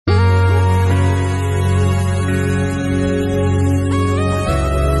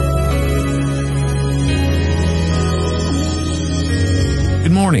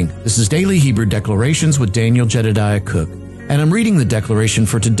This is Daily Hebrew Declarations with Daniel Jedediah Cook, and I'm reading the declaration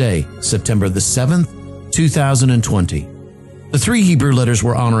for today, September the 7th, 2020. The three Hebrew letters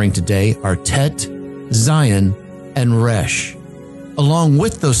we're honoring today are Tet, Zion, and Resh. Along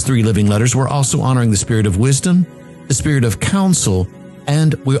with those three living letters, we're also honoring the spirit of wisdom, the spirit of counsel,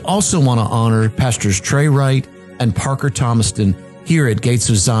 and we also want to honor Pastors Trey Wright and Parker Thomaston here at Gates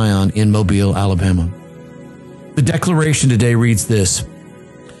of Zion in Mobile, Alabama. The declaration today reads this: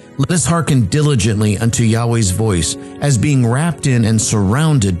 Let us hearken diligently unto Yahweh's voice, as being wrapped in and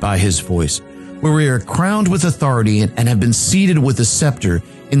surrounded by his voice, where we are crowned with authority and have been seated with a scepter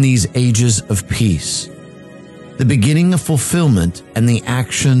in these ages of peace. The beginning of fulfillment and the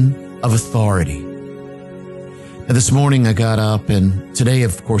action of authority. Now, this morning I got up, and today,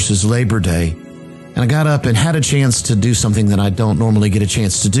 of course, is Labor Day, and I got up and had a chance to do something that I don't normally get a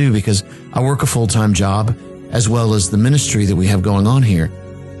chance to do because I work a full-time job as well as the ministry that we have going on here.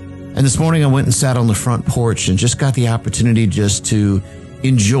 And this morning I went and sat on the front porch and just got the opportunity just to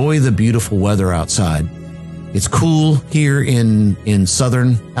enjoy the beautiful weather outside. It's cool here in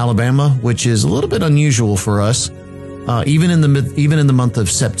southern Alabama, which is a little bit unusual for us. Even in the month of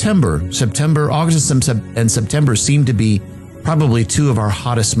September, August and September seem to be probably two of our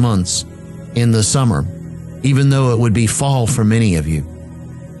hottest months in the summer, even though it would be fall for many of you.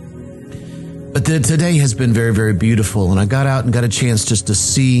 But today has been very, very beautiful, and I got out and got a chance just to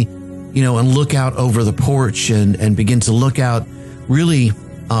see, and look out over the porch and begin to look out really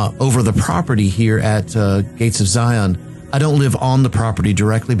over the property here at Gates of Zion. I don't live on the property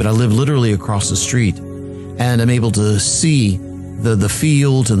directly, but I live literally across the street, and I'm able to see the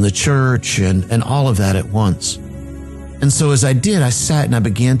field and the church and all of that at once. And so as I did, I sat and I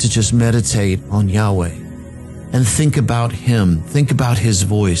began to just meditate on Yahweh and think about him, think about his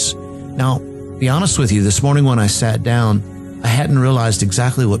voice. Now, be honest with you, this morning when I sat down, I hadn't realized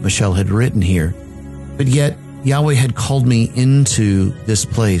exactly what Michelle had written here, but yet Yahweh had called me into this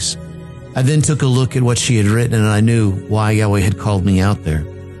place. I then took a look at what she had written, and I knew why Yahweh had called me out there.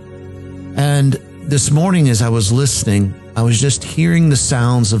 And this morning as I was listening, I was just hearing the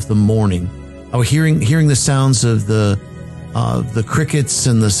sounds of the morning. I was hearing the sounds of the crickets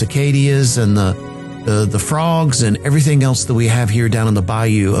and the cicadas and the frogs and everything else that we have here down in the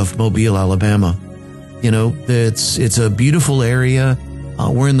bayou of Mobile, Alabama. It's a beautiful area.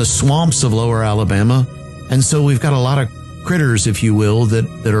 We're in the swamps of lower Alabama. And so we've got a lot of critters, if you will, that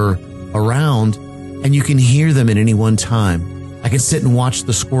are around, and you can hear them at any one time. I can sit and watch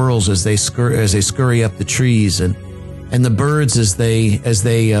the squirrels as they scurry up the trees, and the birds as they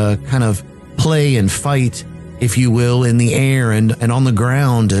kind of play and fight, if you will, in the air and on the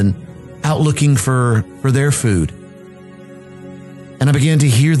ground and out looking for their food. And I began to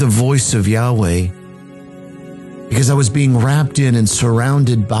hear the voice of Yahweh because I was being wrapped in and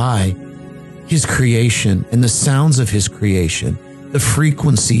surrounded by his creation and the sounds of his creation, the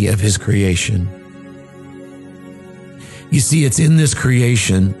frequency of his creation. You see, it's in this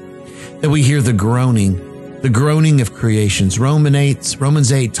creation that we hear the groaning of creations.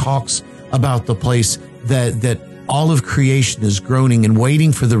 Romans 8 talks about the place that all of creation is groaning and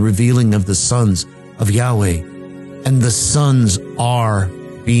waiting for the revealing of the sons of Yahweh. And the sons are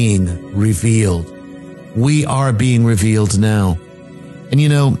being revealed. We are being revealed now. And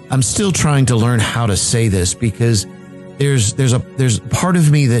I'm still trying to learn how to say this because there's part of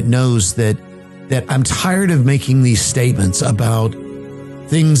me that knows that I'm tired of making these statements about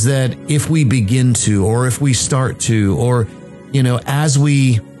things that if we begin to, or if we start to, or as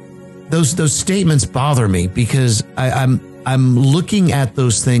we, those statements bother me because I'm looking at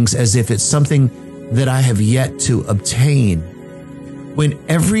those things as if it's something that I have yet to obtain, when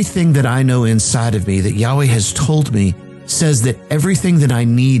everything that I know inside of me that Yahweh has told me says that everything that I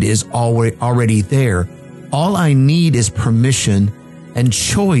need is already there. All I need is permission and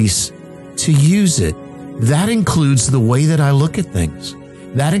choice to use it. That includes the way that I look at things.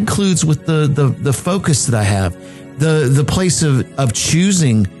 That includes with the focus that I have, the place of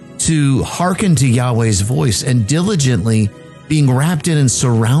choosing to hearken to Yahweh's voice and diligently being wrapped in and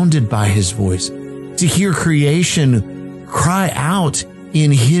surrounded by his voice, to hear creation cry out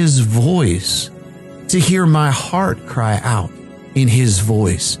in his voice, to hear my heart cry out in his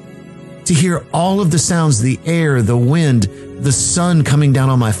voice, to hear all of the sounds, the air, the wind, the sun coming down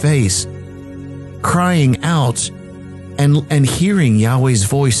on my face, crying out and hearing Yahweh's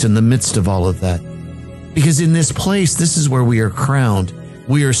voice in the midst of all of that. Because in this place, this is where we are crowned.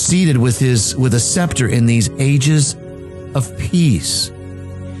 We are seated with a scepter in these ages of peace.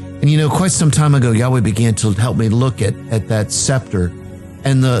 And quite some time ago, Yahweh began to help me look at that scepter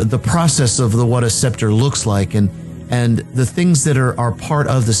and the process of what a scepter looks like. And and the things that are part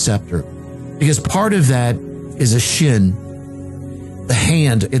of the scepter. Because part of that is a shin, the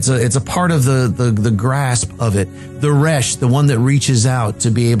hand. It's a part of the grasp of it. The resh, the one that reaches out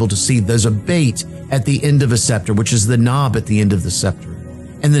to be able to see. There's a bait at the end of a scepter, which is the knob at the end of the scepter.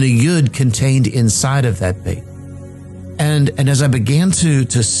 And then a yud contained inside of that bait. And as I began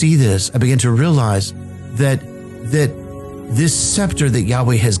to see this, I began to realize that this scepter that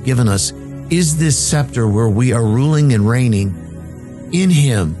Yahweh has given us is this scepter where we are ruling and reigning in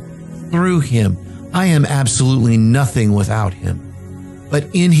Him, through Him. I am absolutely nothing without Him. But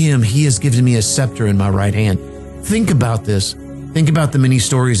in Him, He has given me a scepter in my right hand. Think about this. Think about the many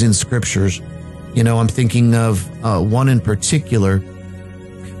stories in scriptures. You know, I'm thinking of one in particular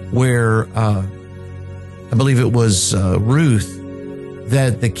where I believe it was Ruth,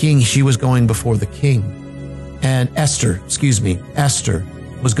 that the king, she was going before the king. And Esther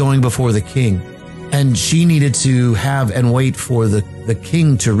was going before the king. And she needed to have and wait for the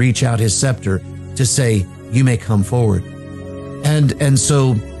king to reach out his scepter to say, you may come forward. And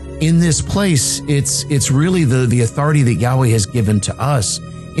so in this place, it's really the authority that Yahweh has given to us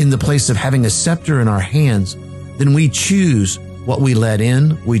in the place of having a scepter in our hands. Then we choose what we let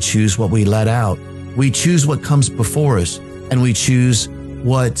in, we choose what we let out. We choose what comes before us, and we choose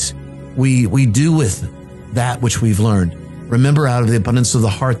what we do with that which we've learned. Remember, out of the abundance of the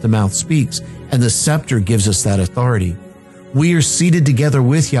heart, the mouth speaks, and the scepter gives us that authority. We are seated together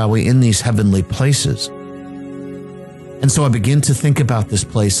with Yahweh in these heavenly places. And so I begin to think about this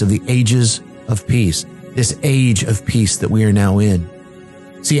place of the ages of peace, this age of peace that we are now in.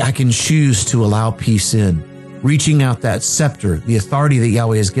 See, I can choose to allow peace in, reaching out that scepter, the authority that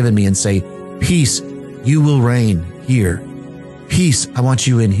Yahweh has given me, and say, peace, you will reign here. Peace, I want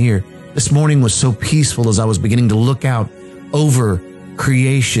you in here. This morning was so peaceful as I was beginning to look out over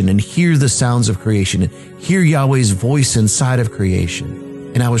creation and hear the sounds of creation and hear Yahweh's voice inside of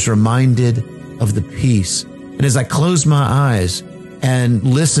creation. And I was reminded of the peace. And as I closed my eyes and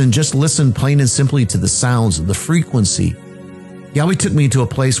just listen plain and simply to the sounds of the frequency, Yahweh took me to a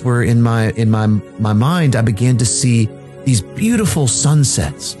place where in my mind, I began to see these beautiful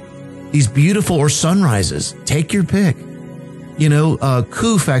sunsets, these beautiful, or sunrises. Take your pick. You know,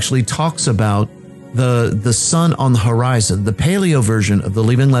 Kuf actually talks about the sun on the horizon. The paleo version of the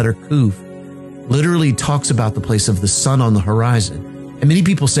living letter Kuf literally talks about the place of the sun on the horizon. And many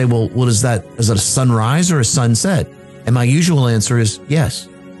people say, well, is that a sunrise or a sunset? And my usual answer is yes.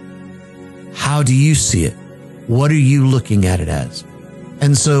 How do you see it? What are you looking at it as?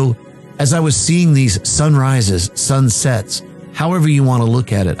 And so as I was seeing these sunrises, sunsets, however you want to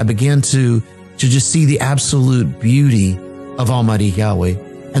look at it, I began to just see the absolute beauty of Almighty Yahweh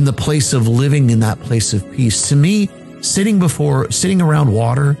and the place of living in that place of peace. To me, sitting around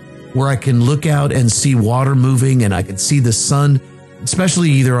water where I can look out and see water moving and I can see the sun, especially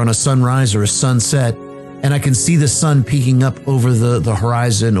either on a sunrise or a sunset, and I can see the sun peeking up over the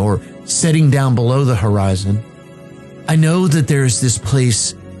horizon or setting down below the horizon. I know that there's this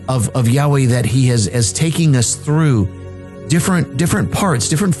place of Yahweh that He has taking us through different parts,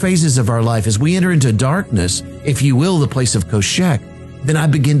 different phases of our life. As we enter into darkness, if you will, the place of Koshek,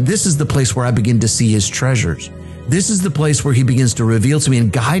 then this is the place where I begin to see His treasures. This is the place where He begins to reveal to me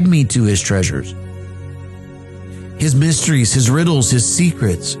and guide me to His treasures, His mysteries, His riddles, His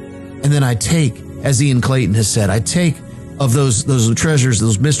secrets. And then I take, as Ian Clayton has said, I take of those treasures,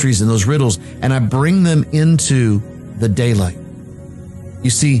 those mysteries, and those riddles, and I bring them into the daylight. You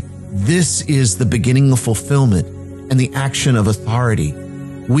see, this is the beginning of fulfillment and the action of authority.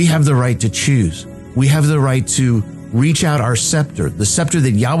 We have the right to choose. We have the right to reach out our scepter, the scepter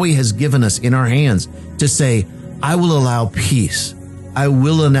that Yahweh has given us in our hands, to say, I will allow peace. I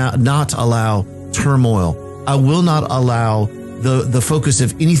will not allow turmoil. I will not allow the focus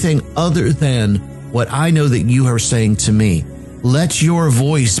of anything other than what I know that you are saying to me. Let your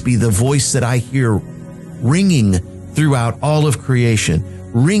voice be the voice that I hear ringing throughout all of creation,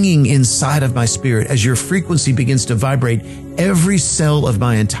 ringing inside of my spirit as your frequency begins to vibrate every cell of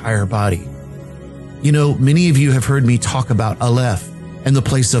my entire body. You know, many of you have heard me talk about Aleph and the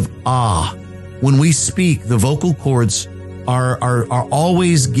place of Ah. When we speak, the vocal cords are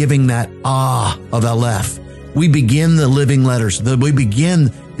always giving that Ah of Aleph. We begin the living letters. We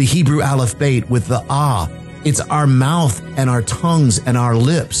begin the Hebrew Aleph Beit with the Ah. It's our mouth and our tongues and our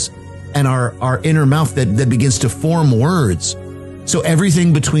lips and our inner mouth that begins to form words. So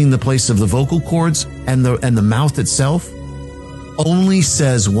everything between the place of the vocal cords and the mouth itself only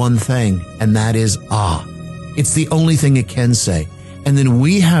says one thing, and that is Ah. It's the only thing it can say. And then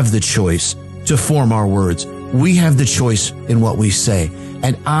we have the choice to form our words. We have the choice in what we say.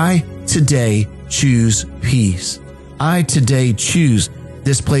 And I today choose peace. I today choose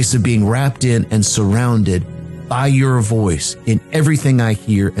this place of being wrapped in and surrounded by your voice in everything I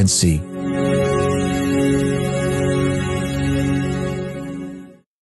hear and see.